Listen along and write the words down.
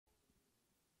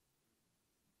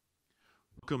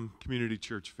Welcome, Community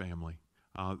Church family.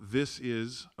 This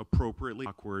is appropriately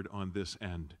awkward on this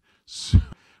end. So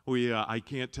I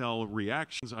can't tell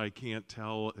reactions. I can't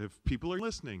tell if people are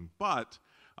listening. But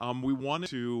we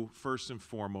wanted to, first and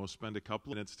foremost, spend a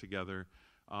couple of minutes together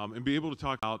and be able to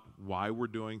talk about why we're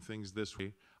doing things this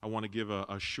way. I want to give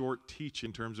a short teach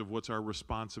in terms of what's our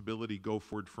responsibility go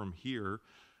forward from here.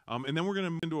 And then we're going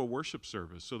to move into a worship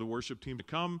service. So the worship team to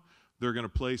come. They're going to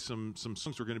play some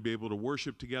songs. We're going to be able to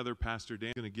worship together. Pastor Dan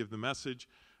is going to give the message.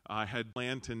 I had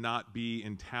planned to not be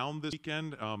in town this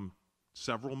weekend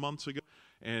several months ago.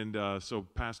 And so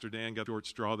Pastor Dan got the short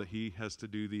straw that he has to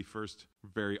do the first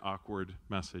very awkward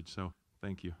message. So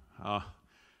thank you.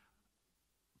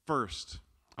 First,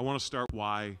 I want to start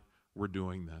why we're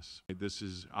doing this. This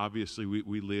is obviously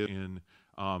we live in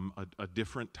a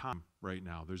different time right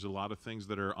now. There's a lot of things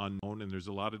that are unknown, and there's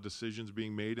a lot of decisions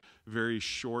being made in a very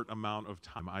short amount of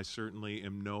time. I certainly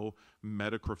am no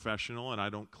medical professional, and I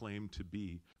don't claim to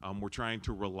be. We're trying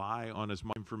to rely on as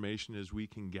much information as we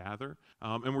can gather,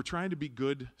 and we're trying to be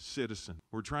good citizens.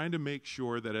 We're trying to make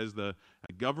sure that as the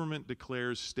government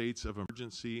declares states of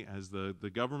emergency, as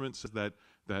the government says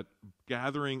that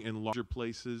gathering in larger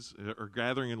places or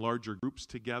gathering in larger groups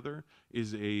together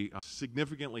is a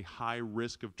significantly high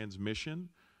risk of transmission,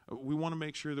 we want to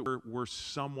make sure that we're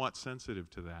somewhat sensitive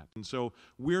to that. And so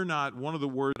we're not, one of the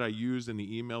words that I used in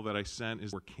the email that I sent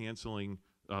is we're canceling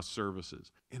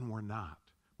services. And we're not.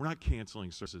 We're not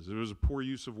canceling services. It was a poor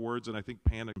use of words, and I think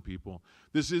panicking people.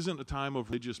 This isn't a time of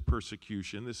religious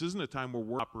persecution. This isn't a time where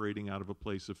we're operating out of a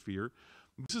place of fear.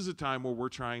 This is a time where we're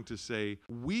trying to say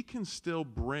we can still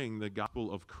bring the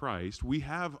gospel of Christ. We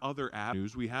have other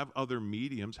avenues. We have other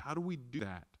mediums. How do we do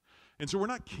that? And so we're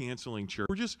not canceling church.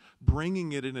 We're just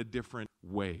bringing it in a different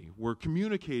way. We're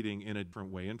communicating in a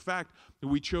different way. In fact,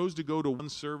 we chose to go to one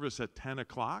service at 10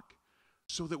 o'clock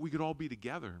so that we could all be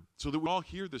together, so that we all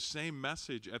hear the same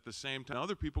message at the same time.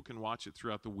 Other people can watch it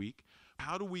throughout the week.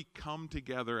 How do we come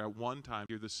together at one time,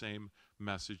 hear the same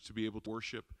message, to be able to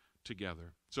worship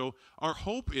together? So our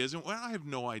hope is, and I have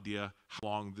no idea how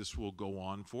long this will go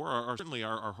on for. Certainly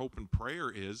our hope and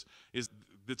prayer is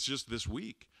it's just this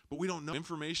week. But we don't know.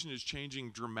 Information is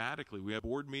changing dramatically. We have a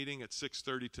board meeting at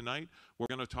 6:30 tonight. We're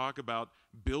going to talk about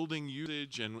building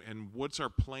usage and what's our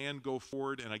plan go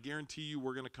forward. And I guarantee you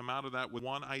we're going to come out of that with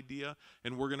one idea,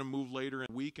 and we're going to move later in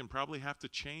the week and probably have to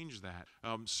change that.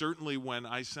 Certainly when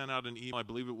I sent out an email, I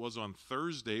believe it was on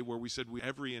Thursday, where we said we have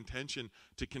every intention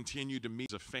to continue to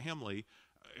meet as a family,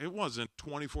 it wasn't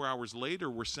 24 hours later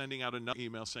we're sending out another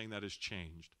email saying that has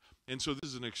changed. And so this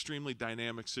is an extremely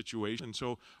dynamic situation. And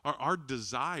so our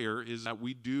desire is that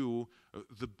we do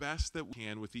the best that we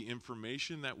can with the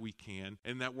information that we can,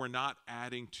 and that we're not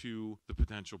adding to the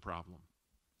potential problem.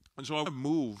 And so I want to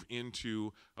move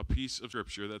into a piece of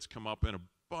scripture that's come up in a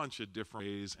bunch of different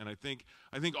ways, and I think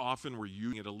often we're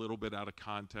using it a little bit out of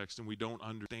context, and we don't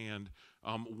understand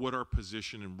what our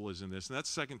position and role is in this. And that's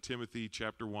 2 Timothy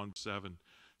chapter 1:7.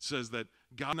 Says that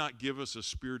God did not give us a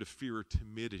spirit of fear or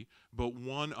timidity, but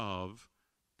one of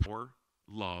power,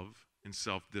 love, and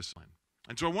self-discipline.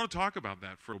 And so I want to talk about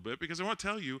that for a little bit, because I want to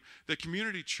tell you that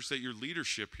Community Church, that your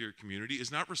leadership here at Community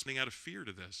is not responding out of fear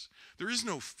to this. There is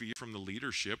no fear from the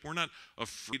leadership. We're not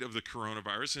afraid of the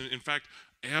coronavirus. And in fact,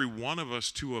 every one of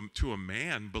us to a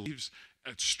man believes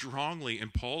strongly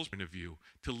in Paul's point of view.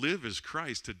 To live is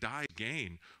Christ, to die is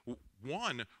gain.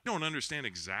 One, we don't understand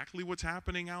exactly what's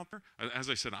happening out there. As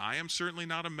I said, I am certainly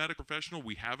not a medical professional.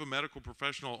 We have a medical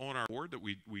professional on our board that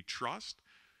we trust.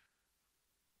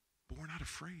 But we're not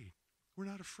afraid. We're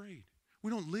not afraid.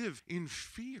 We don't live in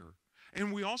fear.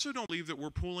 And we also don't believe that we're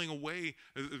pulling away.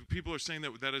 People are saying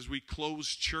that as we close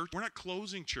church, we're not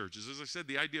closing churches. As I said,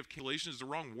 the idea of cancellation is the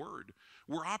wrong word.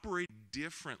 We're operating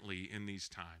differently in these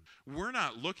times. We're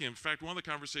not looking. In fact, one of the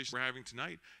conversations we're having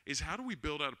tonight is how do we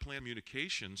build out a plan of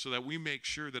communication so that we make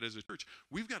sure that as a church,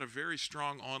 we've got a very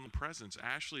strong online presence.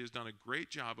 Ashley has done a great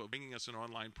job of bringing us an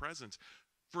online presence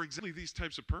for exactly these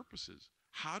types of purposes.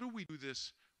 How do we do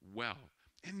this well?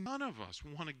 And none of us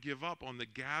want to give up on the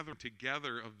gathering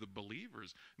together of the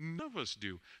believers. None of us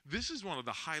do. This is one of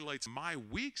the highlights of my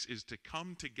weeks, is to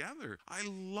come together. I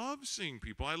love seeing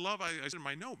people. I said in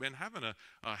my note, man, having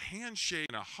a handshake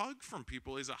and a hug from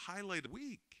people is a highlight of the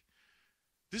week.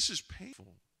 This is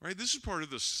painful, right? This is part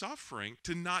of the suffering.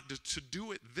 To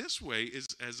do it this way is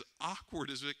as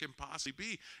awkward as it can possibly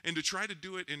be. And to try to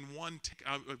do it in one take.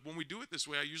 When we do it this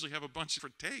way, I usually have a bunch of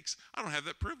different takes. I don't have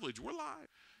that privilege. We're live.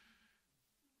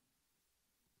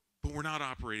 But we're not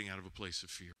operating out of a place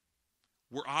of fear.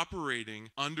 We're operating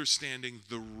understanding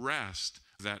the rest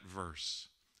of that verse.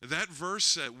 That verse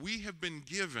said we have been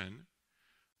given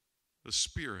the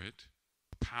spirit,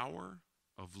 power,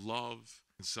 of love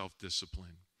and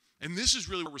self-discipline. And this is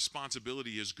really what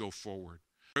responsibility is go forward.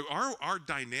 Our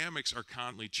dynamics are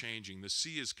constantly changing. The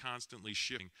sea is constantly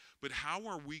shifting. But how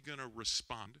are we going to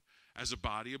respond as a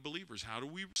body of believers? How do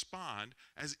we respond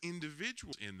as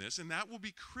individuals in this? And that will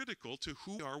be critical to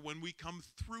who we are when we come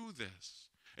through this.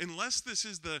 Unless this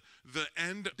is the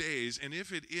end of days, and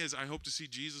if it is, I hope to see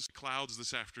Jesus in clouds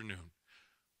this afternoon.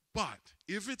 But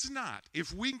if it's not,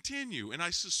 if we continue, and I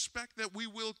suspect that we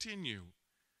will continue,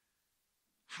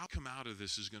 how to come out of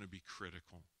this is going to be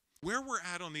critical. Where we're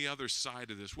at on the other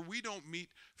side of this, where we don't meet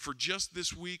for just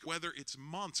this week, whether it's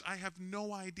months, I have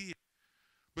no idea.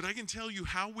 But I can tell you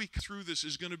how we come through this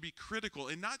is going to be critical,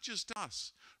 and not just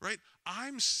us, right?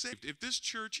 I'm saved. If this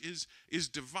church is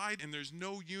divided and there's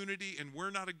no unity and we're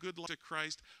not a good light to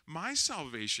Christ, my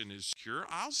salvation is secure.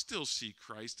 I'll still see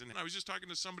Christ. And I was just talking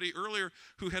to somebody earlier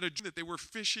who had a dream that they were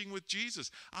fishing with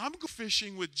Jesus. I'm going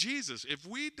fishing with Jesus. If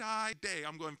we die today,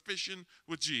 I'm going fishing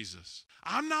with Jesus.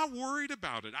 I'm not worried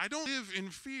about it. I don't live in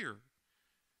fear.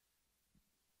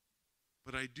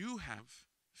 But I do have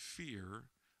fear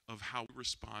of how we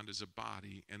respond as a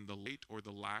body and the light or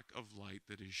the lack of light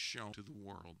that is shown to the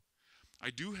world. I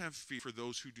do have fear for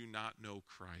those who do not know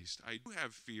Christ. I do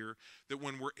have fear that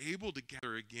when we're able to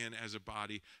gather again as a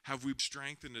body, have we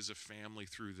strengthened as a family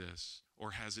through this,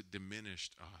 or has it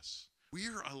diminished us? We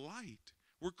are a light.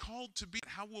 We're called to be.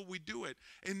 How will we do it?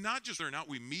 And not just whether or not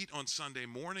we meet on Sunday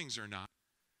mornings or not,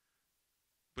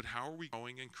 but how are we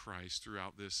going in Christ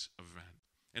throughout this event?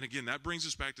 And again, that brings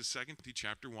us back to 2 Timothy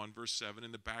chapter 1, verse 7.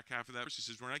 In the back half of that verse, he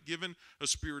says, we're not given a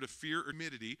spirit of fear or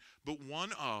timidity, but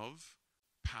one of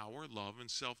power, love,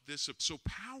 and self-discipline. So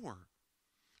power.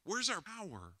 Where's our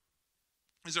power?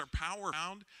 Is our power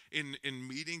found in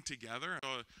meeting together?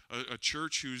 A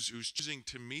church who's choosing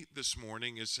to meet this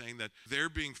morning is saying that they're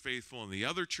being faithful and the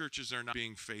other churches are not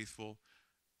being faithful.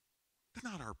 That's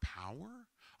not our power.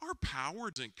 Our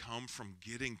power doesn't come from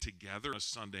getting together on a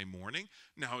Sunday morning.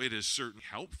 Now, it is certainly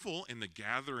helpful, and the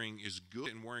gathering is good,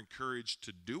 and we're encouraged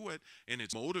to do it, and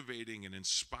it's motivating and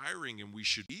inspiring, and we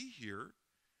should be here.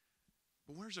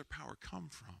 But where does our power come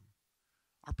from?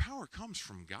 Our power comes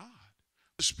from God.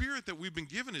 The Spirit that we've been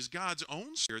given is God's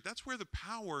own Spirit. That's where the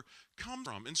power comes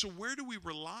from. And so where do we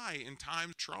rely in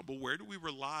times of trouble? Where do we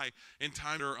rely in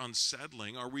times that are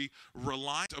unsettling? Are we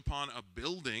reliant upon a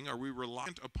building? Are we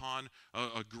reliant upon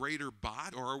a greater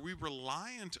body? Or are we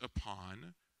reliant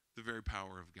upon the very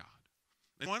power of God?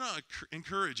 And I want to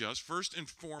encourage us, first and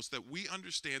foremost, that we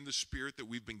understand the Spirit that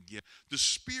we've been given. The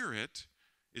Spirit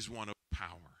is one of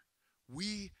power.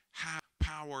 We have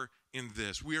power in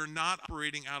this. We are not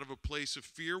operating out of a place of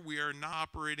fear. We are not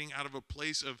operating out of a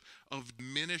place of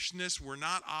diminishedness. We're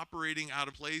not operating out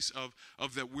of a place of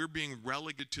that we're being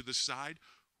relegated to the side.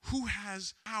 Who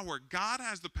has power? God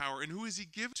has the power. And who has he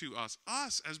given to us?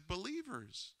 Us as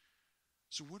believers.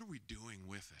 So what are we doing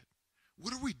with it?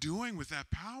 What are we doing with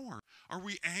that power? Are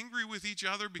we angry with each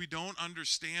other because we don't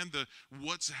understand the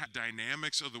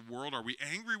dynamics of the world? Are we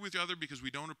angry with each other because we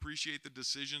don't appreciate the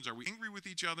decisions? Are we angry with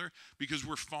each other because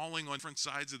we're falling on different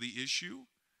sides of the issue?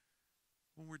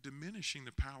 Well, we're diminishing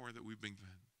the power that we've been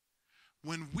given.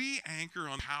 When we anchor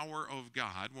on the power of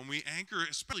God, when we anchor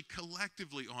especially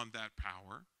collectively on that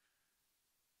power,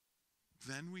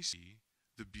 then we see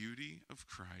the beauty of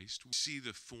Christ. We see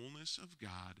the fullness of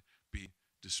God being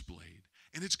displayed.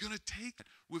 And it's going to take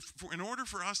in order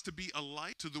for us to be a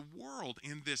light to the world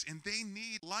in this, and they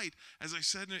need light. As I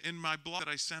said in my blog that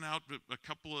I sent out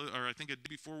a day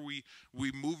before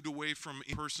we moved away from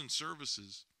in-person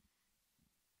services,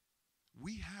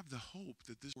 we have the hope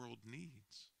that this world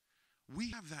needs.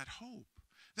 We have that hope.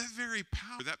 That very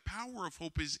power, that power of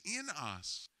hope is in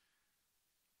us.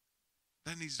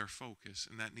 That needs our focus,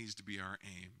 and that needs to be our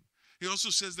aim. He also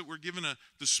says that we're given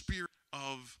the spirit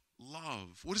of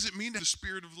love. What does it mean to have the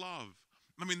spirit of love?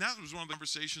 I mean, that was one of the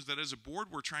conversations that as a board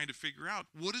we're trying to figure out.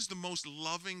 What is the most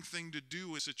loving thing to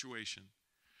do in a situation?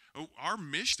 Our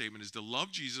mission statement is to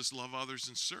love Jesus, love others,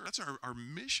 and serve. That's our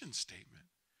mission statement.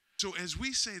 So as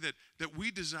we say that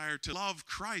we desire to love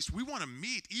Christ, we want to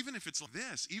meet, even if it's like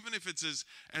this, even if it's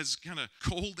as kind of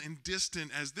cold and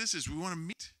distant as this is, we want to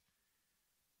meet.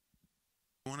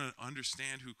 We want to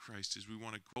understand who Christ is. We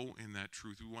want to grow in that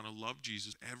truth. We want to love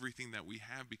Jesus, everything that we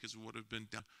have because of what has been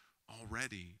done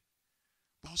already.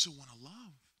 We also want to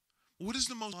love. What is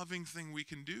the most loving thing we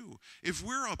can do? If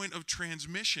we're a point of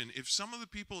transmission, if some of the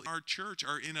people in our church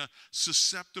are in a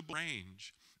susceptible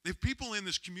range, if people in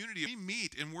this community, we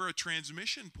meet and we're a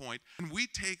transmission point, and we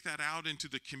take that out into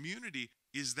the community,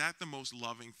 is that the most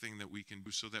loving thing that we can do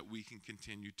so that we can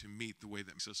continue to meet the way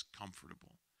that makes us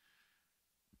comfortable?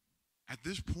 At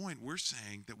this point, we're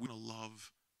saying that we want to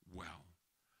love well.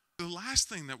 The last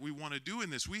thing that we want to do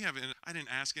in this, I didn't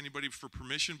ask anybody for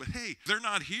permission, but hey, they're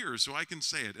not here, so I can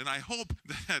say it. And I hope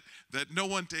that no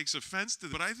one takes offense to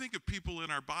this. But I think of people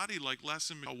in our body like Les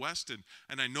and Michelle Weston,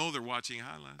 and I know they're watching.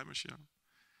 Hi, Michelle.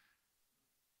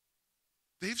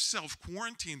 They've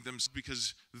self-quarantined themselves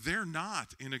because they're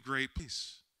not in a great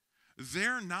place.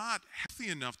 They're not healthy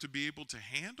enough to be able to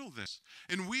handle this.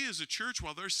 And we as a church,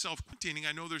 while they're self-quarantining,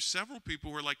 I know there's several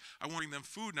people who are like, I want to bring them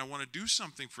food and I want to do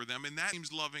something for them. And that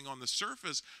seems loving on the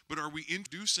surface, but are we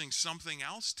introducing something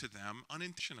else to them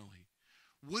unintentionally?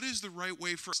 What is the right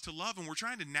way for us to love? And we're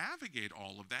trying to navigate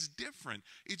all of that. It's different.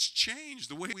 It's changed.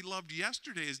 The way we loved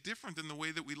yesterday is different than the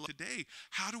way that we love today.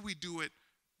 How do we do it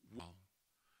well?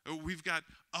 We've got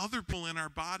other people in our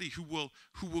body who will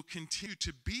continue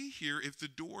to be here if the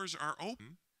doors are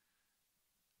open,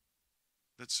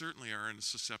 that certainly are in a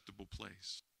susceptible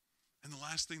place. And the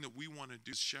last thing that we want to do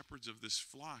as shepherds of this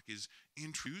flock is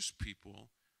introduce people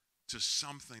to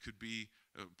something that could be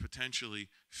potentially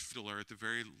fatal or at the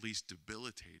very least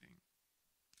debilitating.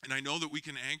 And I know that we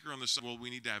can anchor on this, well,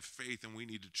 we need to have faith and we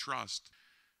need to trust.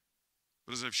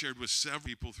 But as I've shared with several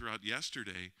people throughout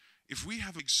yesterday, if we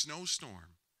have a big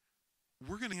snowstorm,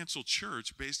 we're going to cancel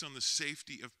church based on the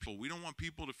safety of people. We don't want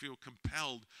people to feel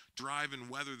compelled to drive in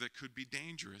weather that could be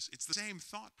dangerous. It's the same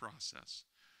thought process.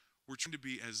 We're trying to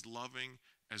be as loving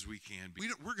as we can be.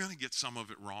 We're going to get some of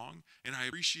it wrong, and I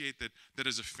appreciate that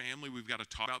as a family we've got to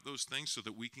talk about those things so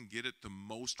that we can get it the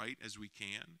most right as we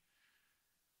can.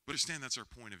 But understand that's our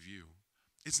point of view.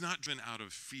 It's not driven out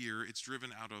of fear. It's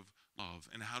driven out of love.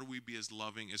 And how do we be as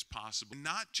loving as possible?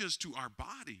 Not just to our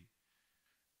body,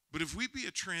 but if we be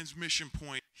a transmission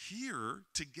point here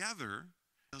together,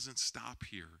 it doesn't stop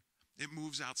here. It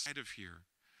moves outside of here.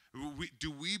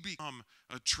 Do we become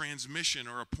a transmission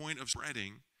or a point of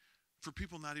spreading for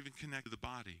people not even connected to the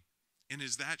body? And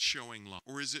is that showing love?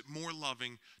 Or is it more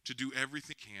loving to do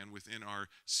everything we can within our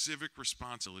civic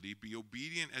responsibility, be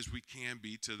obedient as we can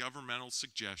be to governmental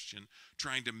suggestion,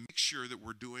 trying to make sure that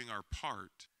we're doing our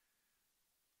part?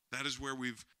 That is where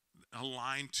we've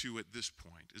aligned to at this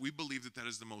point. We believe that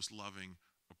is the most loving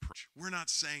approach. We're not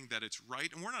saying that it's right,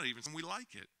 and we're not even saying we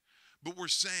like it. But we're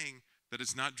saying that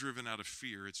it's not driven out of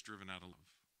fear, it's driven out of love.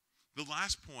 The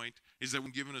last point is that we're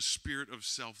given a spirit of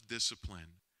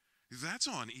self-discipline. That's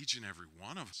on each and every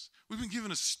one of us. We've been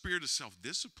given a spirit of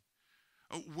self-discipline.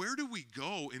 Where do we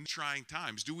go in trying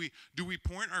times? Do we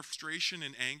point our frustration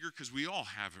and anger, because we all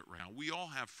have it right now. We all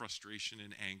have frustration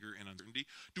and anger and uncertainty.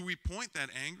 Do we point that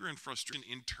anger and frustration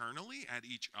internally at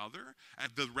each other,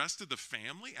 at the rest of the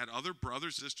family, at other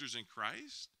brothers, sisters in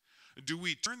Christ? Do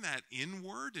we turn that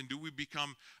inward, and do we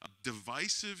become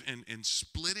divisive and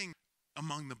splitting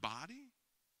among the body?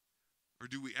 Or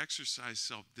do we exercise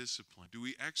self-discipline? Do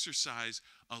we exercise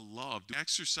a love? Do we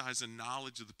exercise a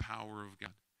knowledge of the power of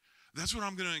God? That's what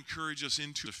I'm going to encourage us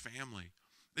into the family,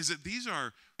 is that these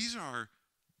are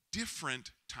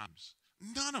different times.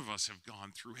 None of us have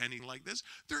gone through anything like this.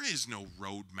 There is no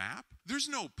roadmap. There's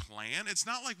no plan. It's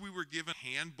not like we were given a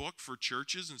handbook for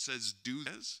churches and says, do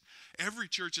this. Every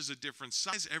church is a different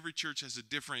size. Every church has a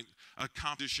different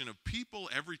composition of people.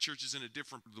 Every church is in a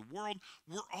different part of the world.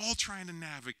 We're all trying to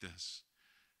navigate this.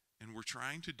 And we're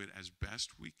trying to do it as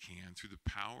best we can through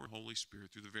the power of the Holy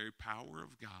Spirit, through the very power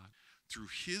of God, through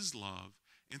His love,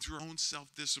 and through our own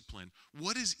self-discipline.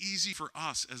 What is easy for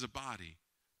us as a body?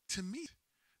 To meet.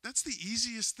 That's the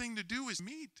easiest thing to do, is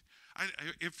meet.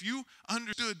 If you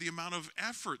understood the amount of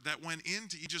effort that went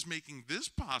into just making this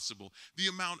possible, the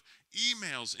amount of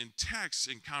emails and texts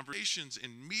and conversations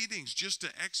and meetings just to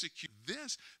execute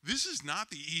this is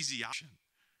not the easy option.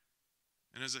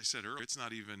 And as I said earlier, it's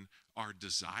not even our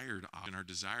desired option. Our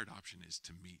desired option is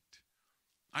to meet.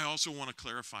 I also want to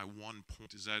clarify one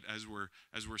point, is that as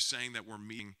we're saying that we're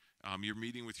meeting, you're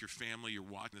meeting with your family, you're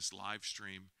watching this live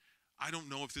stream. I don't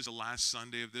know if this is the last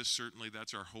Sunday of this. Certainly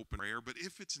that's our hope and prayer. But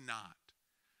if it's not,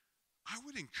 I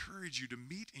would encourage you to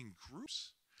meet in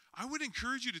groups. I would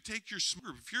encourage you to take your small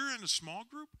group. If you're in a small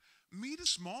group, meet a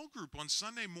small group on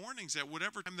Sunday mornings at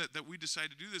whatever time that we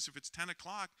decide to do this. If it's 10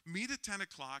 o'clock, meet at 10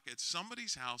 o'clock at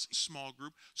somebody's house, a small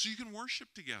group, so you can worship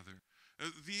together.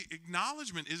 The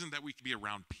acknowledgement isn't that we can be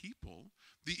around people.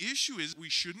 The issue is we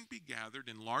shouldn't be gathered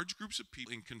in large groups of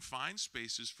people in confined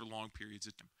spaces for long periods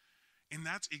of time. And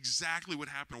that's exactly what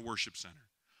happened in a worship center.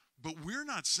 But we're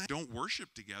not saying don't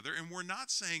worship together, and we're not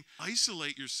saying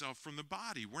isolate yourself from the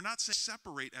body. We're not saying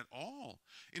separate at all.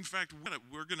 In fact,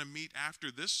 we're going to meet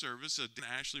after this service,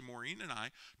 Ashley, Maureen, and I,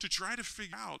 to try to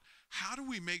figure out how do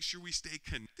we make sure we stay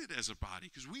connected as a body,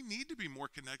 because we need to be more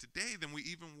connected today than we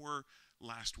even were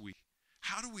last week.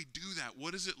 How do we do that?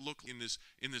 What does it look like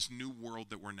in this new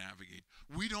world that we're navigating?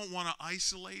 We don't want to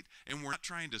isolate, and we're not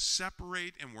trying to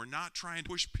separate, and we're not trying to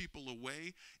push people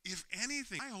away. If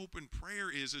anything, my hope and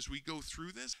prayer is, as we go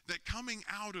through this, that coming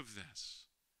out of this,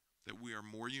 that we are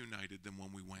more united than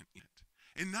when we went in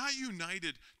it. And not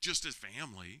united just as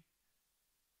family,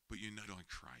 but united on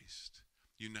Christ,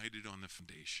 united on the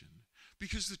foundation.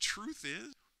 Because the truth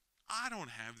is, I don't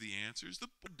have the answers. The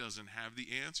board doesn't have the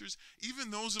answers. Even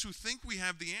those who think we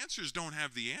have the answers don't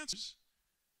have the answers.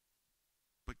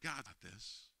 But God got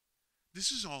this.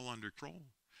 This is all under control.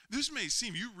 This may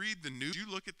seem, you read the news, you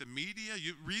look at the media,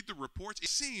 you read the reports, it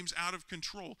seems out of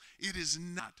control. It is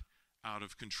not out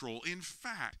of control. In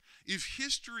fact, if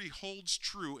history holds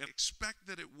true, and expect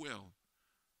that it will,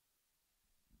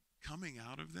 coming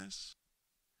out of this,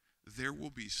 there will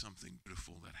be something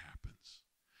beautiful that happens.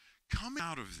 Coming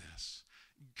out of this,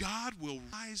 God will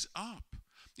rise up.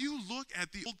 You look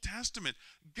at the Old Testament,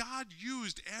 God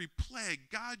used every plague,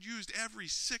 God used every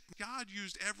sickness, God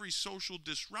used every social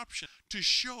disruption to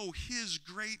show his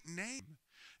great name.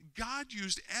 God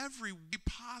used every way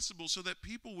possible so that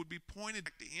people would be pointed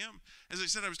back to him. As I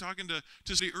said, I was talking to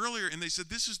somebody earlier, and they said,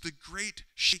 this is the great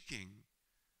shaking.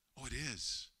 Oh, it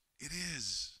is. It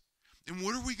is. And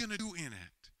what are we going to do in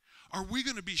it? Are we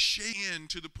going to be shaken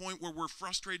to the point where we're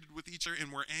frustrated with each other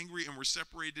and we're angry and we're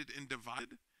separated and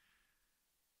divided?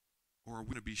 Or are we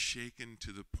going to be shaken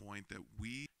to the point that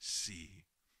we see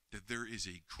that there is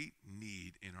a great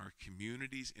need in our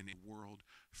communities and in the world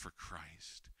for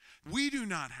Christ? We do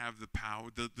not have the power,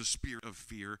 the spirit of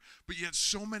fear, but yet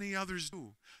so many others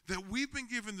do. That we've been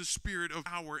given the spirit of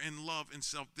power and love and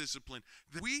self-discipline.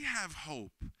 That we have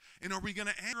hope. And are we going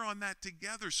to anchor on that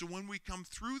together so when we come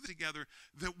through together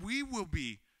that we will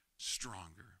be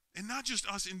stronger? And not just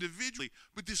us individually,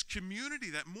 but this community,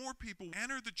 that more people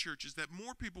enter the churches, that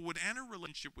more people would enter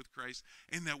relationship with Christ,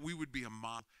 and that we would be a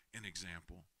model and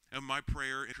example. And my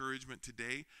prayer, encouragement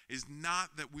today is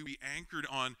not that we be anchored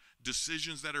on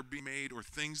decisions that are being made or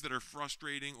things that are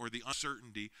frustrating or the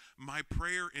uncertainty. My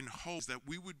prayer and hope is that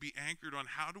we would be anchored on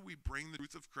how do we bring the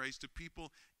truth of Christ to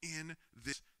people in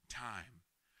this time.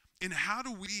 And how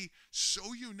do we be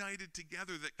so united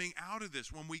together that coming out of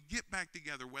this, when we get back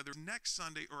together, whether next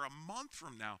Sunday or a month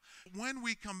from now, when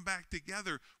we come back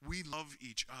together, we love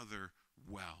each other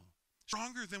well.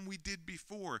 Stronger than we did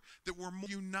before, that we're more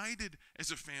united as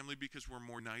a family because we're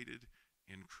more united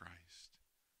in Christ.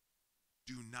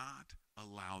 Do not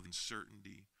allow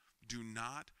uncertainty. Do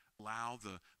not allow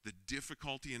the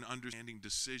difficulty in understanding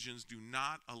decisions. Do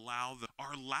not allow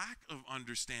our lack of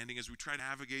understanding as we try to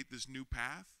navigate this new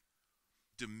path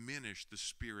diminish the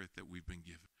spirit that we've been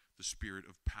given, the spirit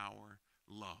of power,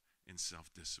 love, and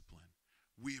self-discipline.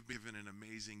 We have been given an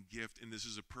amazing gift, and this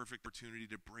is a perfect opportunity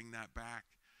to bring that back.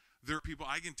 There are people,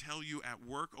 I can tell you at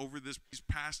work over these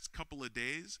past couple of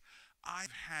days,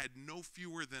 I've had no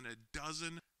fewer than a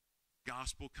dozen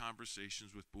gospel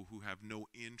conversations with people who have no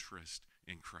interest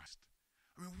in Christ.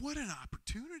 I mean, what an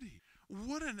opportunity.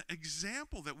 What an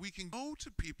example that we can go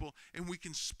to people and we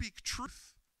can speak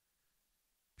truth.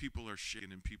 People are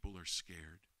shaken and people are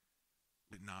scared.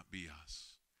 Let it not be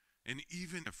us. And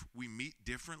even if we meet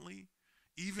differently,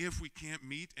 even if we can't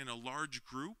meet in a large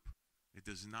group, it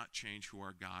does not change who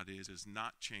our God is. It does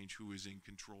not change who is in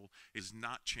control. It does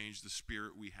not change the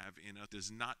spirit we have in us. It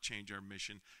does not change our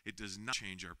mission. It does not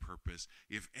change our purpose.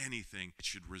 If anything, it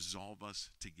should resolve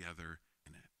us together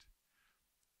in it.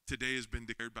 Today has been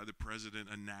declared by the President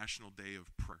a National Day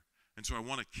of Prayer. And so I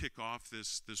want to kick off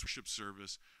this worship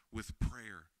service with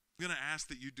prayer. I'm going to ask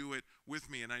that you do it with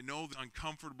me. And I know it's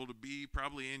uncomfortable to be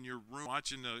probably in your room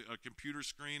watching a computer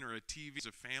screen or a TV as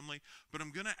a family, but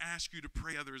I'm going to ask you to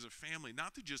pray together as a family,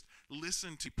 not to just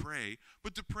listen to pray,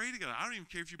 but to pray together. I don't even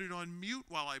care if you put it on mute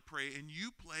while I pray and you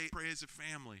pray as a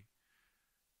family.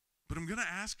 But I'm going to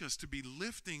ask us to be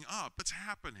lifting up what's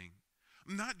happening.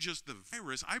 Not just the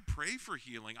virus. I pray for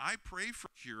healing. I pray for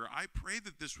cure. I pray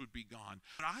that this would be gone.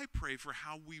 But I pray for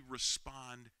how we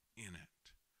respond in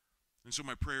it. And so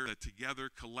my prayer is that together,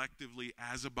 collectively,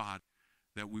 as a body,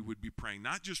 that we would be praying,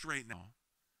 not just right now,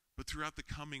 but throughout the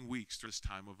coming weeks, through this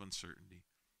time of uncertainty.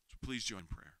 So please join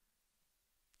prayer.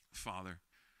 Father,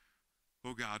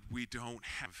 oh God, we don't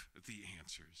have the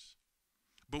answers,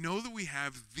 but we know that we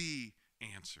have the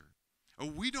answer.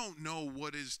 We don't know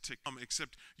what is to come,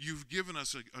 except you've given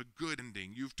us a good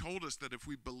ending. You've told us that if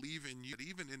we believe in you, that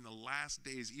even in the last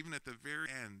days, even at the very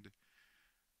end,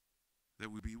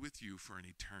 that we'll be with you for an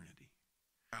eternity.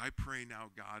 I pray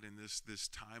now, God, in this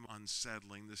time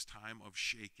unsettling, this time of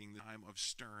shaking, the time of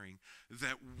stirring,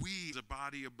 that we as a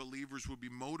body of believers will be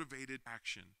motivated to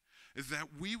action. is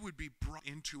that we would be brought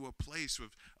into a place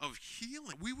of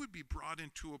healing. We would be brought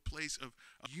into a place of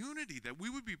unity, that we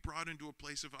would be brought into a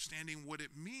place of understanding what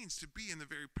it means to be in the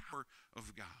very power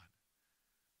of God.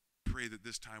 I pray that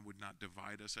this time would not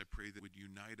divide us. I pray that it would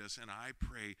unite us, and I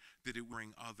pray that it would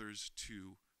bring others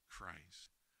to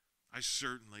Christ. I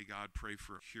certainly, God, pray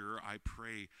for a cure. I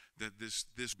pray that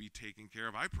this be taken care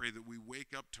of. I pray that we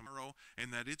wake up tomorrow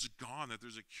and that it's gone, that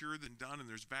there's a cure that's done and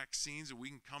there's vaccines and we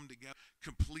can come together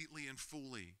completely and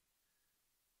fully.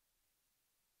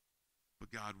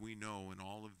 But God, we know in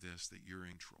all of this that you're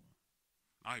in control.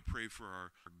 I pray for our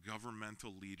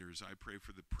governmental leaders. I pray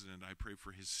for the president. I pray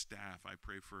for his staff. I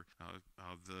pray for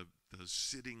the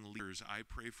sitting leaders. I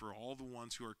pray for all the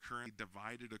ones who are currently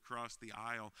divided across the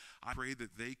aisle. I pray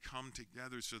that they come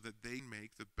together so that they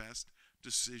make the best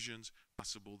decisions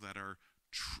possible that are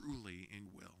truly in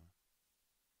will.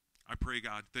 I pray,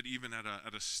 God, that even at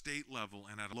a state level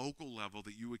and at a local level,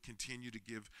 that you would continue to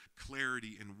give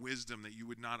clarity and wisdom, that you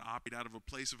would not operate out of a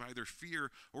place of either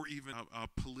fear or even a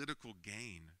political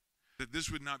gain. That this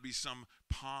would not be some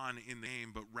pawn in the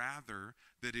game, but rather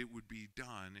that it would be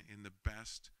done in the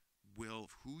best will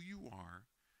of who you are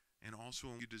and also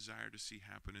what you desire to see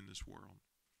happen in this world.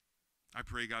 I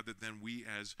pray, God, that then we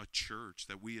as a church,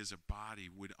 that we as a body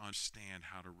would understand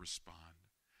how to respond.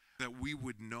 That we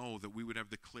would know, that we would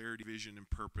have the clarity, vision, and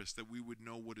purpose, that we would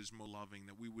know what is most loving,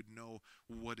 that we would know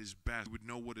what is best, we would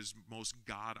know what is most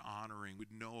God-honoring,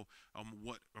 would know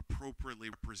what appropriately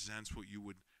represents what you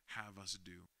would have us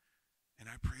do. And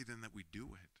I pray then that we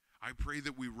do it. I pray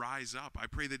that we rise up. I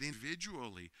pray that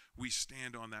individually we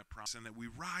stand on that promise and that we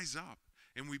rise up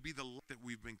and we be the light that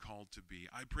we've been called to be.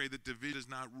 I pray that division does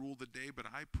not rule the day, but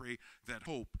I pray that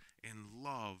hope and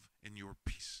love and your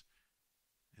peace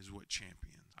is what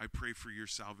champions. I pray for your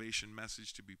salvation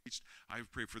message to be preached. I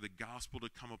pray for the gospel to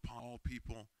come upon all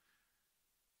people.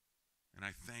 And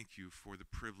I thank you for the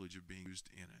privilege of being used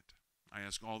in it. I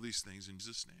ask all these things in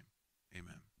Jesus' name.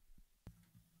 Amen.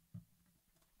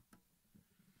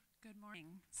 Good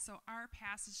morning. So our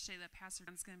passage today that Pastor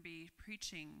Dan's going to be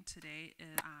preaching today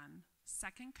is on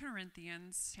 2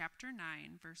 Corinthians chapter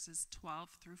 9, verses 12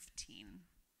 through 15.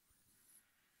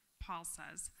 Paul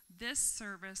says, "This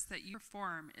service that you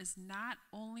perform is not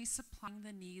only supplying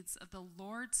the needs of the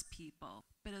Lord's people,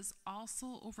 but is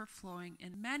also overflowing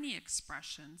in many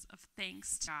expressions of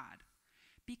thanks to God.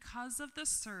 Because of the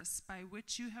service by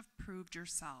which you have proved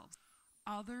yourselves,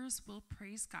 others will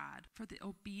praise God for the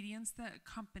obedience that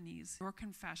accompanies your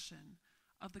confession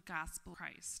of the gospel of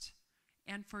Christ,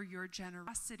 and for your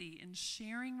generosity in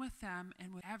sharing with them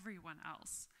and with everyone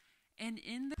else. And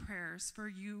in the prayers for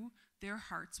you, their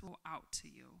hearts will go out to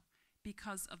you,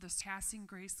 because of the surpassing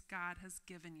grace God has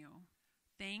given you.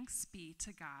 Thanks be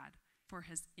to God for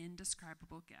his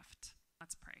indescribable gift."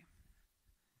 Let's pray.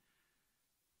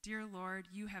 Dear Lord,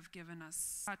 you have given us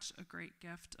such a great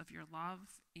gift of your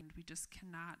love, and we just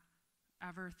cannot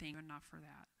ever thank you enough for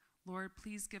that. Lord,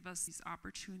 please give us these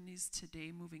opportunities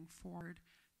today moving forward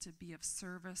to be of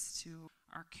service to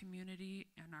our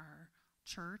community and our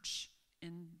church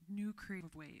in new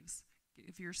creative ways.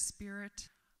 Give your spirit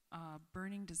a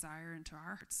burning desire into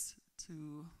our hearts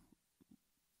to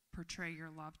portray your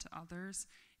love to others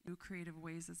in new creative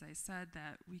ways, as I said,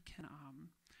 that we can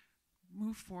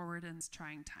move forward in these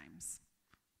trying times.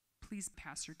 Please,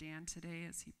 Pastor Dan, today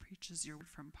as he preaches your word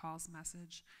from Paul's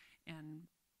message, and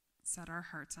set our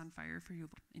hearts on fire for you.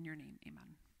 In your name,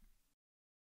 amen.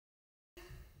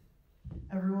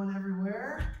 Everyone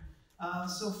everywhere.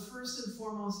 So first and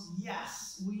foremost,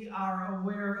 yes, we are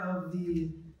aware of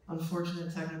the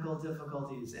unfortunate technical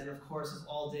difficulties, and of course of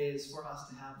all days for us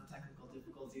to have the technical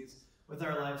difficulties with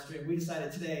our live stream. We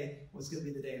decided today was going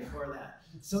to be the day for that.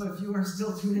 So if you are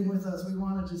still tuning with us, we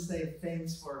want to just say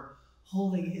thanks for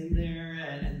holding in there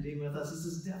and being with us. This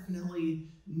is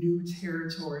definitely new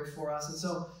territory for us. And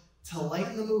so to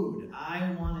lighten the mood,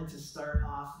 I wanted to start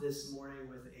off this morning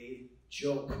with a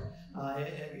joke.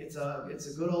 It's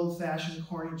a good old-fashioned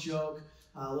corny joke,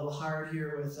 a little hard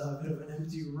here with a bit of an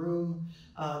empty room,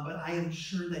 but I am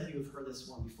sure that you have heard this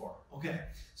one before. Okay,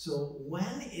 so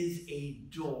when is a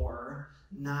door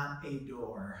not a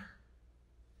door?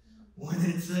 When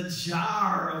it's a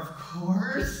jar, of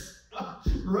course.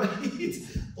 Right?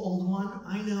 Old one,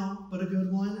 I know, but a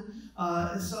good one.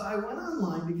 So I went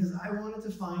online because I wanted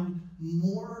to find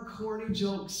more corny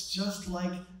jokes just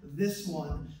like this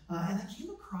one. And I came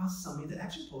across somebody that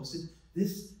actually posted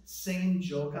this same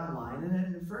joke online.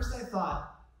 And at first I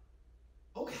thought,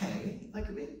 okay, like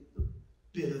a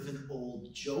bit of an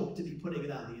old joke to be putting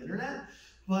it on the internet.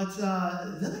 But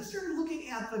then I started looking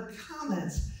at the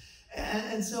comments.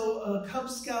 And so Cub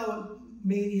Scout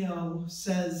Manio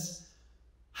says,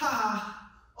 ha,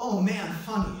 oh man,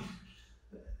 funny.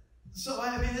 So,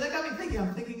 I mean, that got me thinking.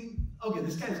 I'm thinking, okay,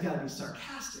 this guy's got to be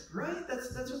sarcastic, right?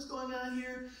 That's what's going on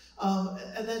here.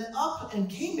 And then Up and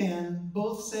K-Man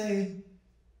both say,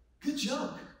 good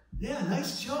joke. Yeah,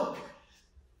 nice joke.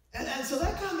 And so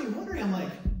that got me wondering. I'm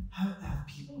like, have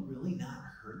people really not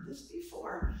heard this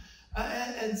before?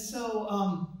 And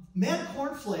so Mad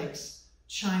Cornflakes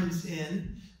chimes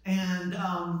in, and,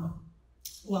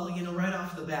 right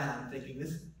off the bat, I'm thinking,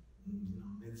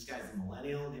 maybe this guy's a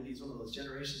millennial, maybe he's one of those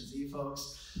Generation Z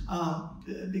folks,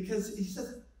 because he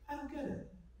says, I don't get it.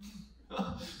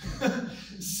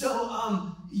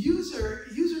 So user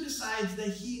decides that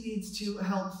he needs to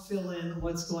help fill in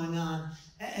what's going on,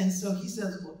 and so he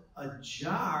says, well, a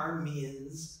jar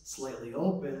means slightly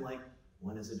open, like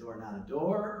when is a door not a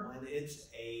door? When it's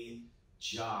a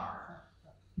jar.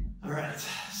 All right,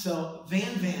 so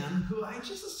Van, who I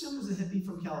just assumed was a hippie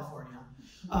from California,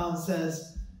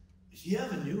 says, if you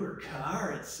have a newer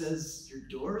car, it says your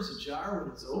door is ajar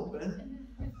when it's open.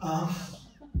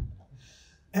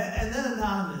 And then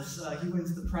Anonymous, he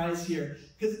wins the prize here,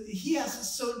 because he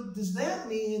asks, so does that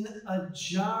mean a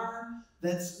jar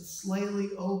that's slightly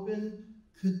open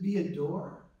could be a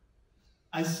door?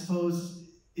 I suppose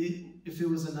if it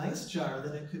was a nice jar,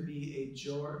 then it could be a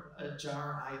jar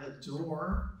I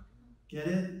adore. Get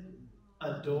it?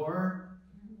 Adore.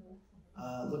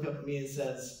 Look up at me and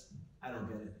says, I don't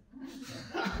get it.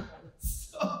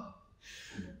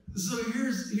 So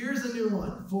here's a new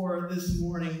one for this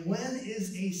morning. When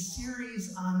is a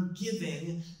series on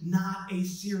giving not a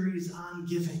series on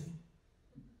giving?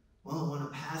 Well, when a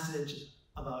passage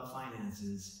about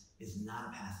finances is not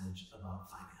a passage about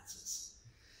finances.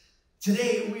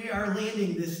 Today, we are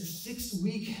landing this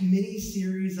 6-week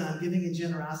mini-series on giving and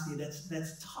generosity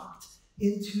that's tucked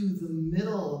into the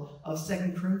middle of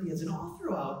 2 Corinthians. And all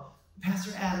throughout,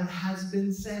 Pastor Adam has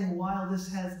been saying, while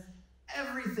this has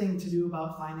everything to do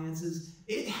about finances,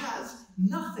 it has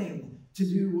nothing to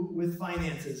do with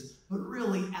finances. But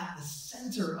really, at the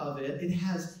center of it, it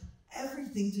has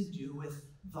everything to do with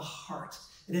the heart.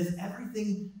 It has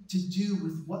everything to do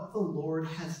with what the Lord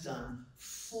has done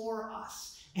for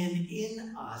us and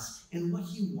in us and what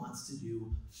he wants to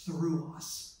do through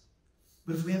us.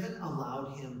 But if we haven't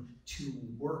allowed him to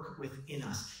work within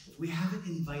us, if we haven't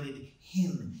invited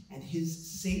him and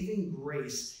his saving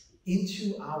grace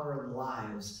into our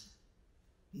lives,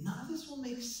 none of this will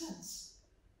make sense,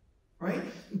 right?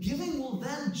 Giving will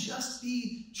then just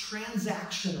be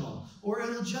transactional, or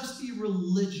it'll just be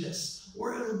religious,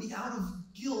 or it'll be out of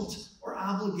guilt or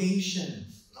obligation.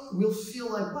 We'll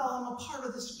feel like, well, I'm a part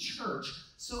of this church,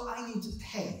 so I need to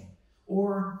pay.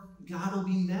 Or God will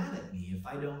be mad at me if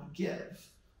I don't give.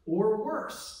 Or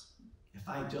worse, if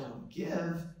I don't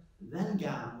give, then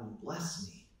God won't bless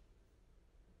me.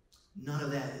 None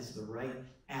of that is the right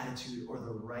attitude or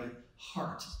the right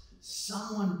heart.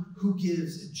 Someone who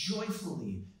gives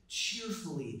joyfully,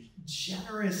 cheerfully,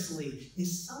 generously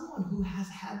is someone who has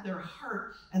had their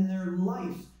heart and their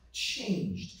life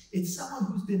changed. It's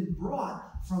someone who's been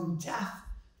brought from death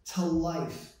to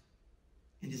life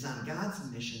and is on God's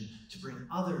mission to bring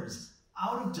others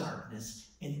out of darkness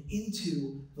and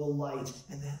into the light.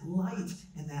 And that light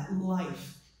and that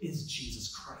life is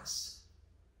Jesus Christ.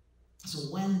 So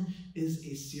when is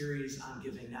a series on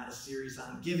giving not a series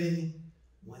on giving?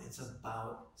 When it's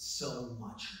about so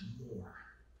much more.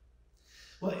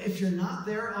 Well, if you're not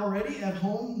there already at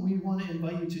home, we want to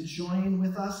invite you to join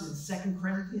with us in 2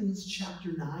 Corinthians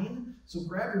chapter 9. So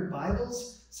grab your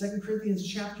Bibles, 2 Corinthians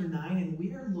chapter 9, and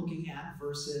we are looking at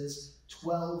verses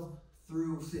 12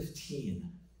 through 15.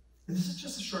 And this is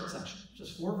just a short section,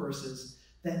 just 4 verses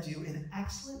that do an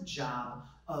excellent job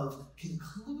of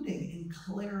concluding and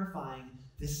clarifying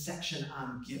this section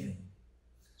on giving.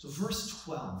 So verse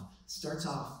 12 starts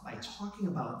off by talking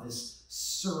about this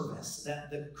service that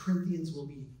the Corinthians will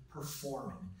be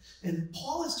performing. And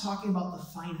Paul is talking about the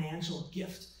financial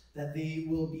gift that they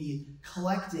will be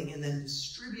collecting and then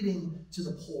distributing to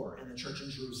the poor in the church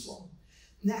in Jerusalem.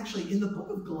 And actually, in the book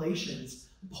of Galatians,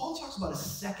 Paul talks about a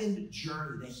second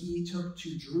journey that he took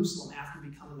to Jerusalem after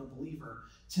becoming a believer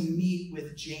to meet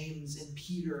with James and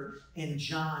Peter and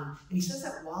John. And he says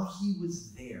that while he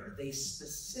was there, they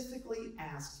specifically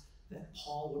asked that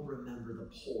Paul would remember the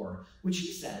poor, which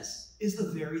he says is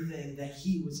the very thing that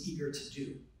he was eager to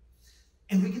do.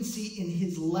 And we can see in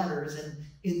his letters and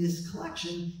in this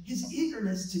collection, his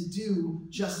eagerness to do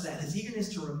just that, his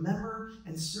eagerness to remember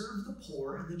and serve the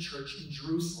poor in the church in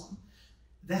Jerusalem.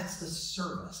 That's the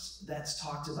service that's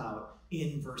talked about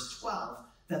in verse 12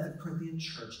 that the Corinthian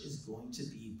church is going to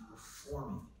be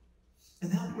performing.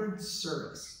 And that word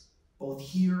service, both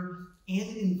here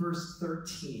and in verse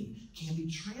 13, can be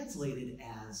translated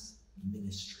as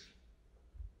ministry.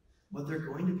 What they're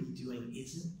going to be doing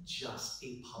isn't just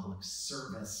a public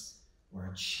service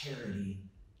or a charity,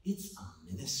 it's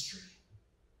a ministry.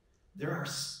 There are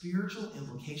spiritual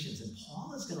implications, and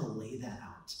Paul is going to lay that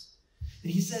out.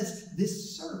 And he says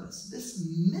this service, this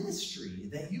ministry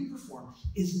that you perform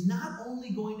is not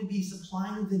only going to be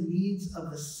supplying the needs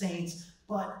of the saints,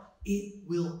 but it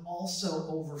will also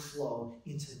overflow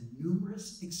into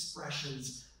numerous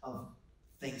expressions of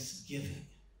thanksgiving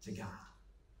to God.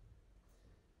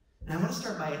 And I want to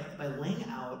start by laying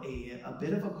out a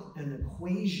bit of an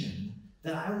equation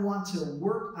that I want to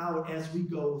work out as we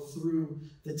go through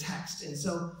the text. And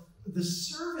so the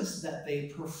service that they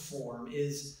perform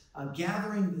is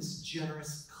gathering this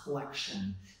generous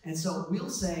collection. And so we'll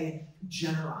say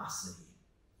generosity,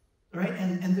 right?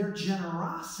 And their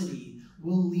generosity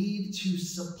will lead to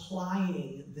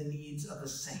supplying the needs of the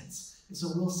saints. And so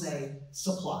we'll say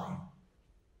supply.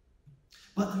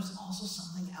 But there's also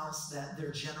something else that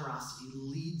their generosity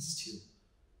leads to.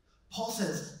 Paul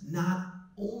says, not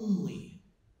only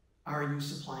are you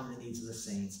supplying the needs of the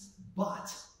saints,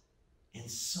 but, and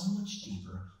so much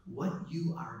deeper, what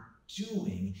you are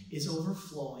doing is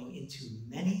overflowing into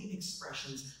many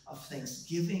expressions of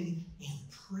thanksgiving and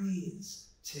praise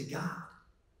to God.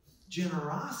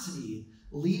 Generosity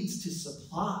leads to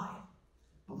supply,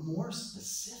 but more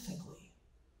specifically,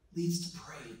 leads to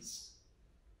praise.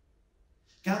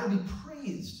 God will be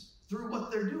praised through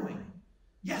what they're doing.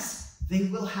 Yes, they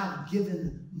will have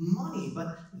given money,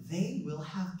 but they will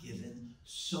have given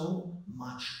so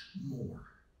much more.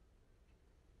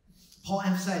 Paul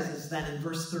emphasizes that in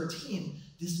verse 13,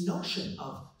 this notion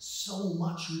of so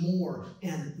much more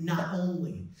and not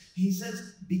only. He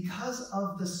says, because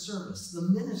of the service, the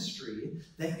ministry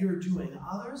that you're doing,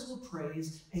 others will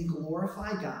praise and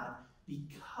glorify God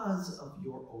because of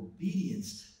your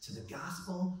obedience to the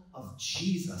gospel of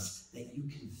Jesus that you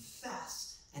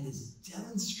confess and is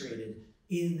demonstrated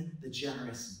in the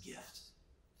generous gift.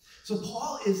 So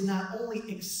Paul is not only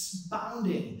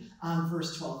expounding on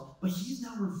verse 12, but he's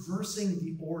now reversing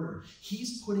the order.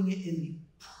 He's putting it in the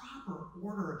proper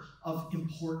order of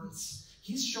importance.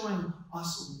 He's showing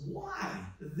us why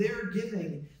their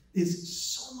giving is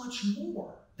so much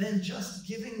more than just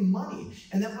giving money.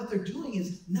 And that what they're doing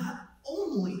is not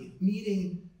only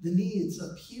meeting the needs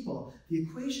of people. The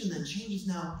equation then changes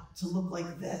now to look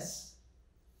like this.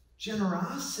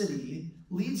 Generosity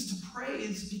leads to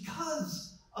praise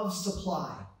because of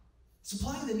supply.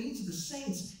 Supplying the needs of the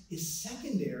saints is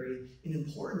secondary in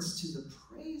importance to the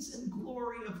praise and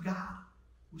glory of God,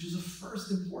 which is of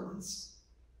first importance.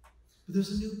 But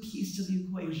there's a new piece to the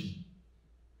equation.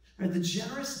 Right? The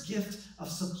generous gift of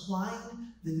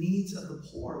supplying the needs of the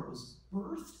poor was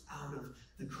birthed out of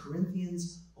the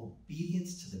Corinthians'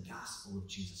 obedience to the gospel of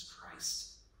Jesus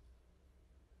Christ.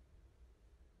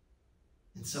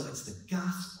 And so it's the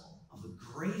gospel of the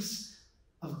grace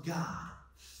of God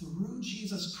through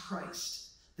Jesus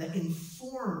Christ that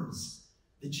informs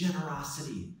the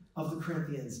generosity of the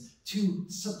Corinthians to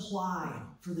supply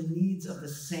for the needs of the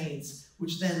saints,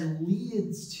 which then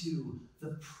leads to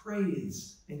the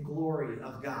praise and glory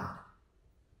of God.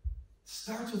 It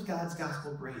starts with God's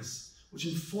gospel grace, which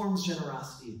informs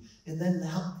generosity, and then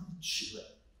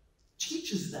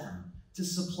teaches them to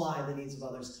supply the needs of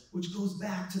others, which goes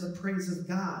back to the praise of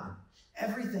God.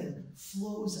 Everything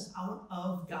flows out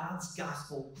of God's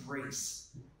gospel grace.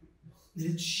 And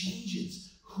it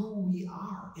changes who we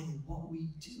are and what we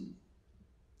do.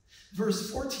 Verse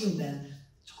 14 then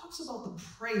talks about the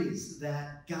praise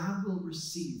that God will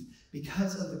receive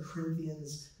because of the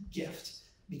Corinthians' gift,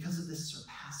 because of this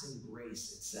surpassing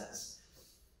grace, it says,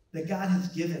 that God has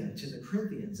given to the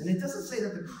Corinthians. And it doesn't say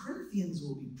that the Corinthians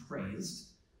will be praised,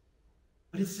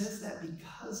 but it says that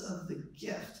because of the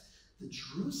gift, the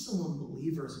Jerusalem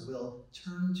believers will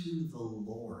turn to the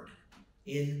Lord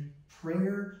in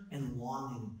prayer and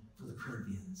longing for the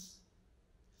Corinthians.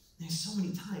 There's so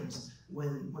many times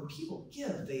when people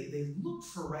give, they look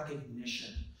for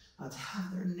recognition, to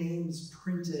have their names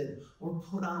printed or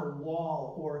put on a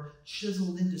wall or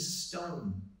chiseled into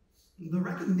stone. The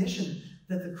recognition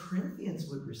that the Corinthians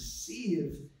would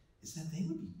receive is that they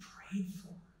would be prayed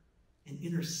for and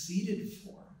interceded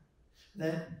for,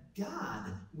 that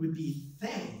God would be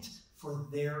thanked for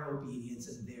their obedience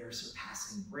and their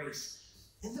surpassing grace.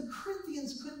 And the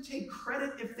Corinthians couldn't take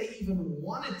credit if they even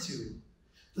wanted to.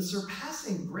 The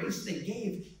surpassing grace they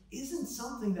gave isn't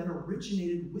something that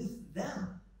originated with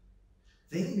them.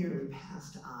 They merely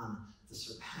passed on the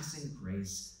surpassing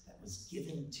grace that was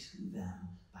given to them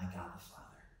by God the Father.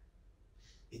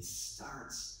 It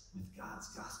starts with God's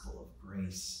gospel of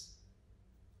grace,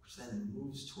 which then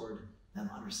moves toward them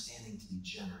understanding to be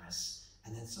generous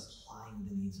and then supplying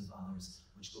the needs of others,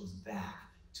 which goes back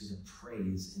to the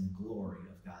praise and glory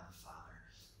of God the Father.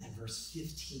 And verse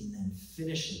 15 then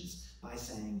finishes by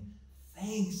saying,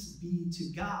 thanks be to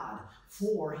God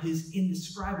for his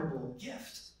indescribable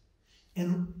gift.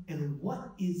 And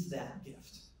what is that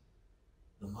gift?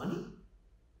 The money?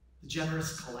 The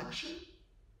generous collection?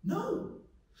 No.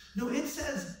 No, it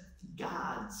says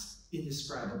God's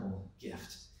indescribable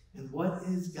gift. And what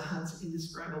is God's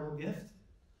indescribable gift?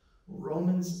 Well,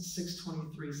 Romans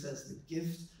 6:23 says the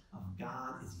gift of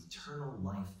God is eternal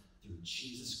life through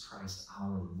Jesus Christ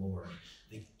our Lord.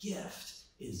 The gift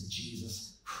is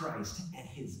Jesus Christ and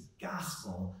his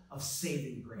gospel of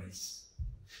saving grace.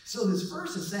 So this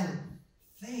verse is saying,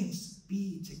 thanks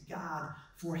be to God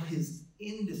for his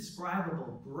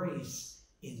indescribable grace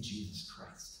in Jesus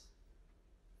Christ.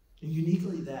 And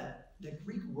uniquely, that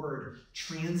Greek word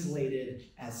translated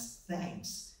as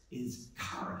thanks is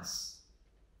charis,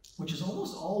 which is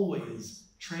almost always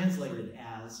translated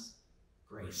as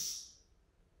grace.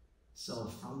 So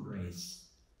from grace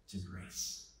to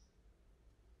grace.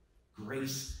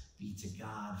 Grace be to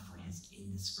God for his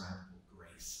indescribable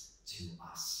grace to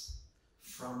us.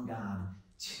 From God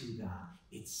to God.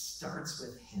 It starts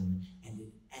with him and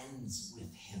it ends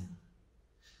with him.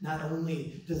 Not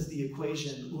only does the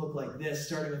equation look like this,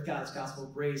 starting with God's gospel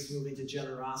grace, moving to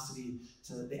generosity,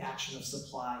 to the action of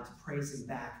supply, to praising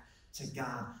back to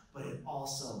God, but it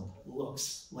also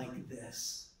looks like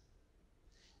this.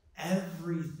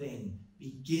 Everything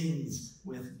begins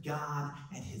with God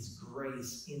and his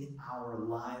grace in our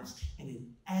lives, and it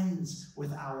ends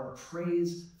with our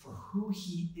praise for who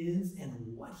he is and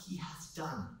what he has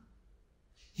done.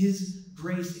 His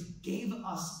grace gave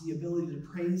us the ability to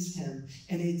praise him,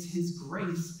 and it's his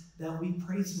grace that we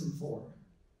praise him for.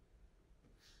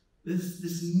 This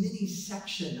mini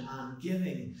section on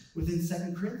giving within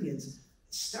 2 Corinthians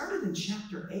started in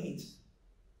chapter 8,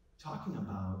 talking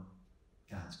about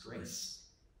God's grace.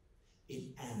 It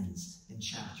ends in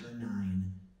chapter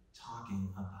 9, talking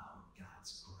about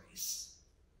God's grace.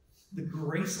 The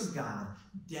grace of God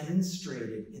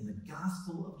demonstrated in the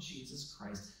gospel of Jesus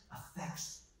Christ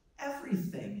affects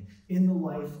everything in the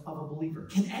life of a believer.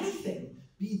 Can anything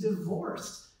be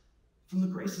divorced from the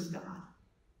grace of God?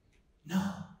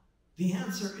 No. The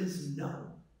answer is no.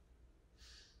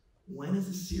 When is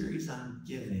a series on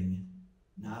giving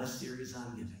not a series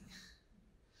on giving?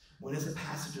 When is a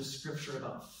passage of scripture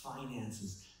about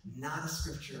finances not a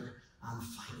scripture on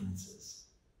finances?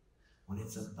 When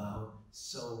it's about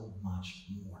so much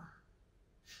more.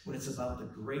 When it's about the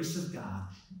grace of God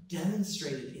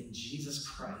demonstrated in Jesus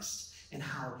Christ and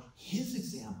how his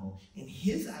example and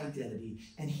his identity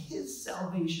and his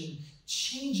salvation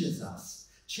changes us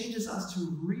to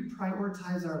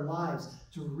reprioritize our lives,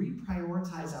 to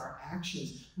reprioritize our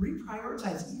actions,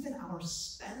 reprioritize even our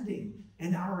spending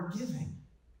and our giving.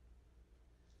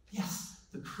 Yes,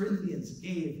 the Corinthians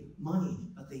gave money,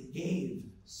 but they gave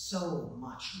so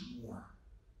much more.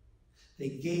 They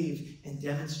gave and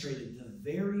demonstrated the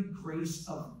very grace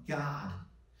of God,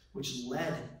 which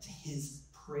led to his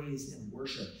praise and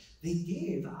worship. They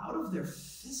gave out of their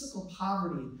physical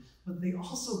poverty, but they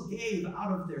also gave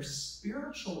out of their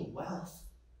spiritual wealth.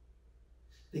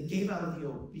 They gave out of the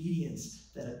obedience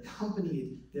that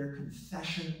accompanied their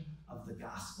confession of the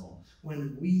gospel.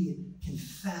 When we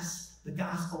confess the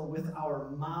gospel with our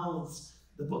mouths,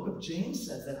 the book of James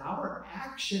says that our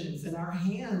actions and our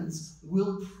hands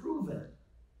will prove it,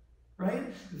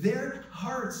 right? Their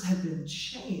hearts had been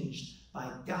changed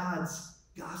by God's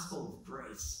gospel of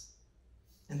grace.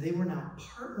 And they were now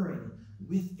partnering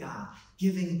with God,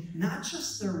 giving not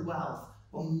just their wealth,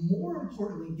 but more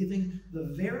importantly, giving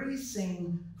the very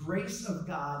same grace of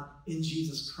God in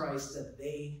Jesus Christ that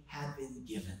they had been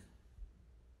given.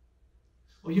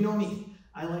 Well, you know me.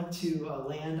 I like to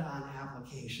land on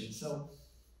application. So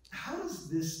how does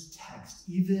this text,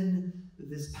 even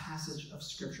this passage of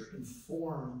Scripture,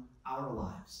 inform our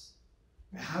lives?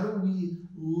 How do we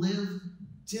live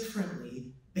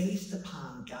differently based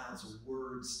upon God's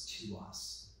words to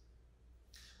us?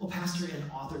 Well, pastor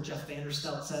and author Jeff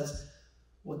Vanderstelt says,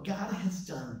 what God has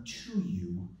done to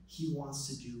you, he wants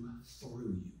to do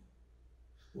through you.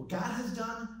 What God has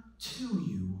done to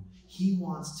you, he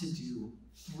wants to do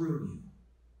through you.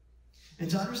 And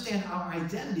to understand our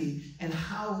identity and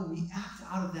how we act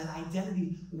out of that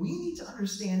identity, we need to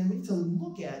understand and we need to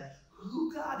look at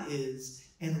who God is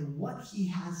and what he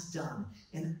has done.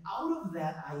 And out of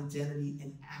that identity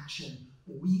and action,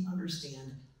 we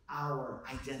understand our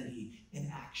identity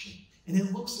and action. And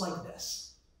it looks like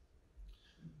this.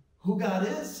 who God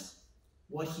is,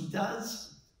 what he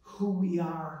does, who we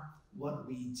are, what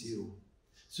we do.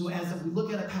 So as we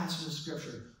look at a passage of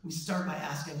Scripture, we start by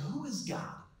asking, who is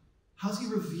God? How's he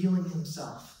revealing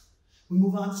himself? We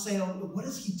move on to say, oh, what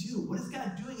does he do? What is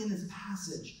God doing in this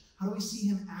passage? How do we see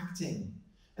him acting?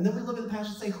 And then we look at the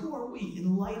passage and say, who are we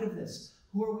in light of this?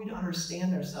 Who are we to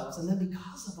understand ourselves? And then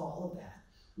because of all of that,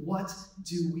 what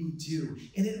do we do?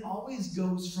 And it always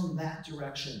goes from that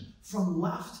direction, from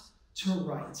left to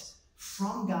right,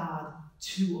 from God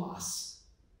to us.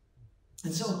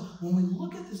 And so when we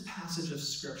look at this passage of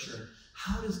Scripture,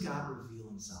 how does God reveal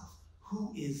himself?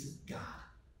 Who is God?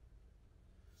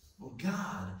 Well,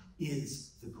 God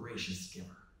is the gracious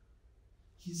giver.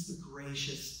 He's the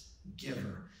gracious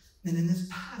giver. And in this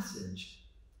passage,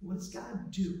 what does God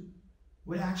do?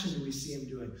 What action do we see him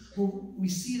doing? Well, we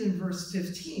see it in verse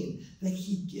 15, that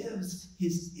he gives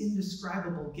his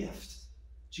indescribable gift,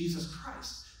 Jesus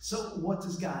Christ. So what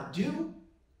does God do?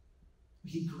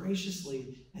 He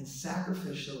graciously and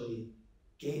sacrificially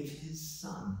gave his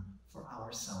Son for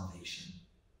our salvation.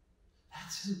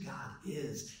 That's who God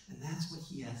is, and that's what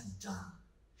he has done.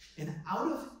 And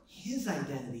out of his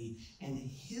identity and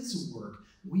his work,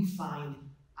 we find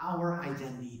our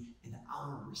identity and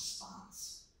our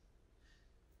response.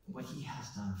 What he has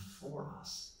done for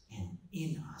us and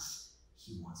in us,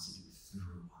 he wants to do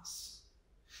through us.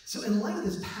 So in light of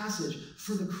this passage,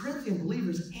 for the Corinthian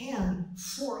believers and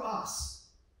for us,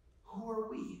 who are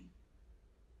we?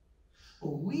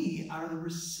 Well, we are the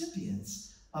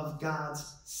recipients of God's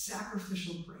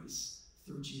sacrificial grace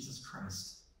through Jesus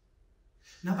Christ.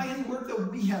 Not by any work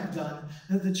that we have done,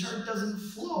 that the chart doesn't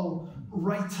flow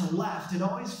right to left. It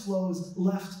always flows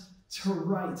left to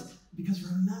right. Because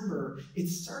remember, it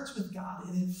starts with God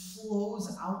and it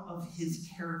flows out of his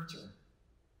character.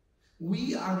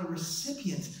 We are the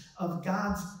recipients of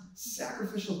God's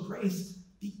sacrificial grace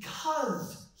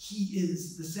because he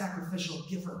is the sacrificial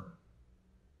giver.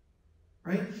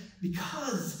 Right?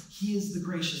 Because he is the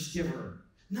gracious giver.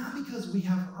 Not because we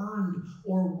have earned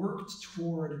or worked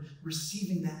toward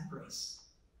receiving that grace.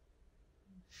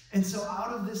 And so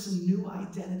out of this new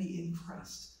identity in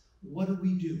Christ, what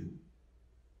do?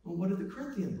 Well, what did the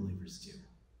Corinthian believers do?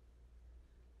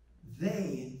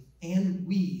 They and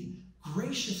we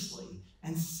graciously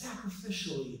and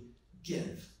sacrificially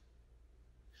give.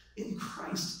 In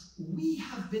Christ, we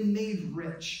have been made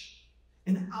rich.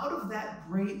 And out of that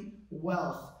great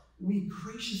wealth, we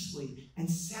graciously and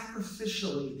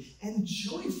sacrificially and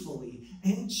joyfully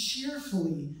and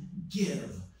cheerfully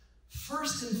give.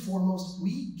 First and foremost,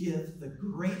 we give the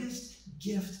greatest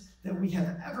gift that we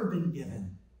have ever been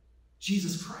given,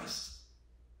 Jesus Christ.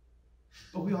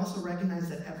 But we also recognize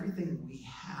that everything we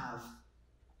have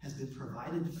has been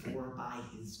provided for by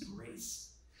his grace.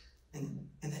 And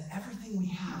that everything we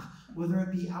have, whether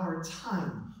it be our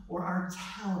time or our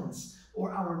talents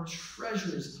or our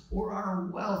treasures or our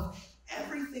wealth,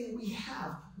 everything we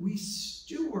have, we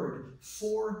steward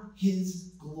for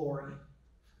his glory.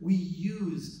 We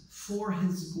use for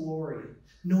his glory,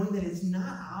 knowing that it's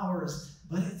not ours,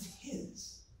 but it's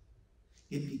his.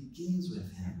 It begins with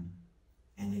him,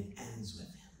 and it ends with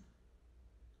him.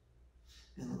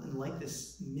 And like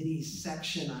this mini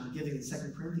section on giving in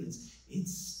 2 Corinthians, it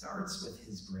starts with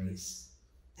his grace,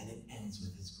 and it ends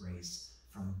with his grace,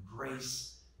 from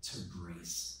grace to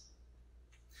grace.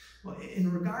 Well,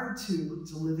 in regard to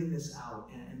living this out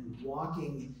and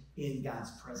walking in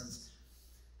God's presence,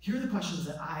 here are the questions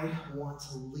that I want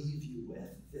to leave you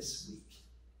with this week.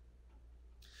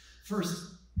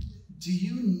 First, do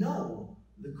you know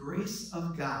the grace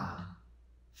of God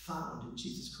found in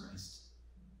Jesus Christ?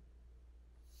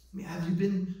 I mean, have you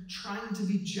been trying to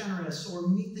be generous or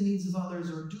meet the needs of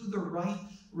others or do the right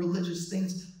religious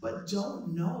things, but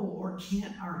don't know or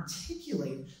can't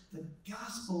articulate the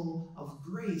gospel of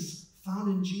grace found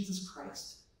in Jesus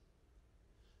Christ?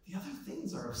 The other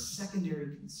things are of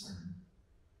secondary concern.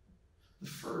 The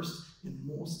first and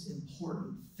most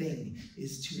important thing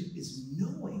is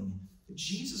knowing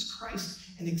Jesus Christ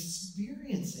and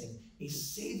experiencing a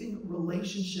saving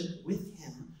relationship with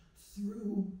him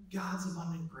through God's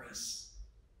abundant grace.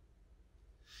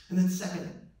 And then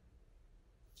second,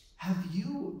 have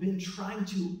you been trying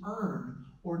to earn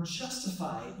or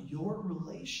justify your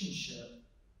relationship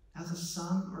as a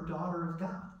son or daughter of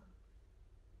God?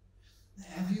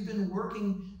 Have you been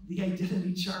working the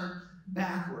identity chart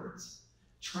backwards,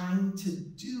 trying to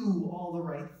do all the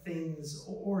right things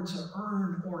or to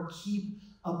earn or keep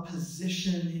a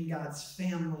position in God's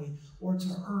family or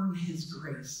to earn his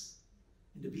grace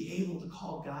and to be able to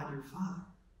call God your Father?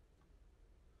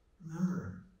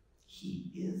 Remember,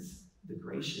 he is the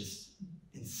gracious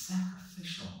and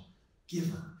sacrificial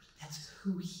giver. That's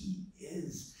who he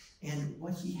is. And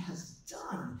what he has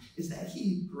done is that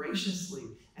he graciously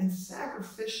and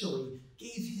sacrificially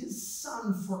gave his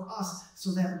son for us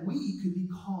so that we could be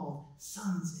called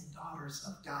sons and daughters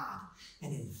of God.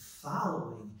 And in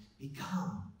following,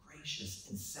 become gracious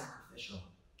and sacrificial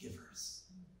givers.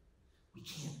 We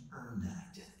can't earn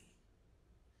that identity.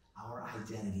 Our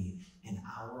identity and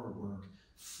our work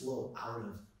flow out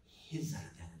of his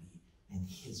identity and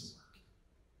his work.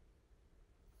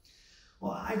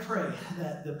 Well, I pray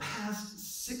that the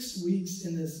past 6 weeks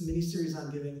in this mini-series on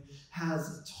giving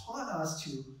has taught us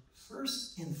to,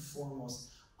 first and foremost,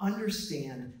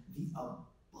 understand the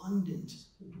abundant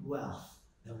wealth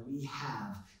that we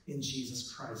have in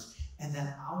Jesus Christ, and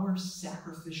that our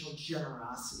sacrificial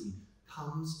generosity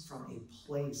comes from a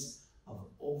place of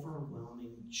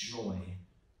overwhelming joy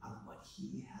on what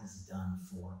he has done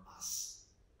for us.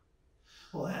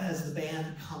 Well, as the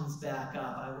band comes back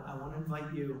up, I want to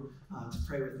invite you to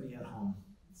pray with me at home.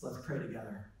 So let's pray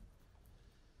together.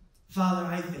 Father,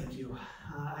 I thank you.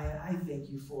 I thank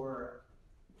you for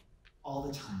all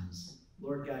the times.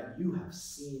 Lord God, you have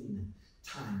seen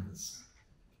times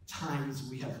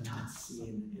we have not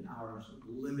seen in our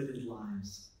limited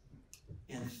lives.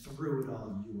 And through it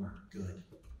all, you are good.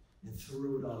 And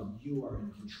through it all, you are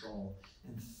in control.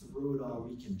 And through it all,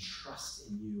 we can trust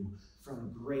in you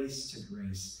from grace to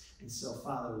grace. And so,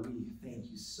 Father, we thank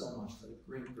you so much for the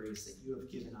great grace that you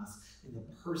have given us in the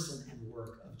person and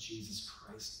work of Jesus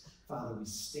Christ. Father, we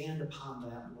stand upon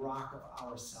that rock of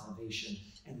our salvation,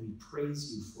 and we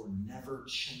praise you for never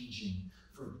changing,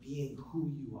 for being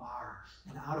who you are,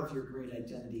 and out of your great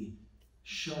identity,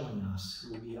 showing us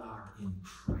who we are in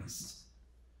Christ.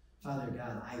 Father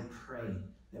God, I pray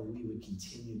that we would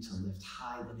continue to lift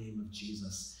high the name of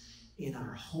Jesus in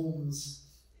our homes,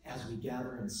 as we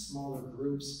gather in smaller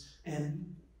groups,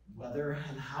 and whether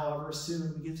and however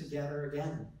soon we get together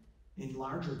again in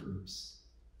larger groups.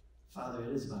 Father,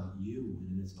 it is about you,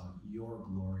 and it is about your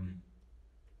glory.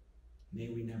 May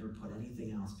we never put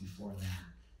anything else before that.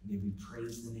 May we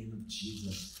praise the name of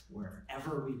Jesus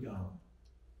wherever we go,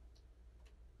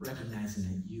 recognizing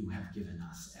that you have given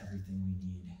us everything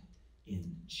we need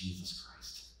in Jesus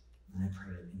Christ. And I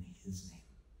pray it in his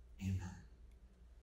name. Amen.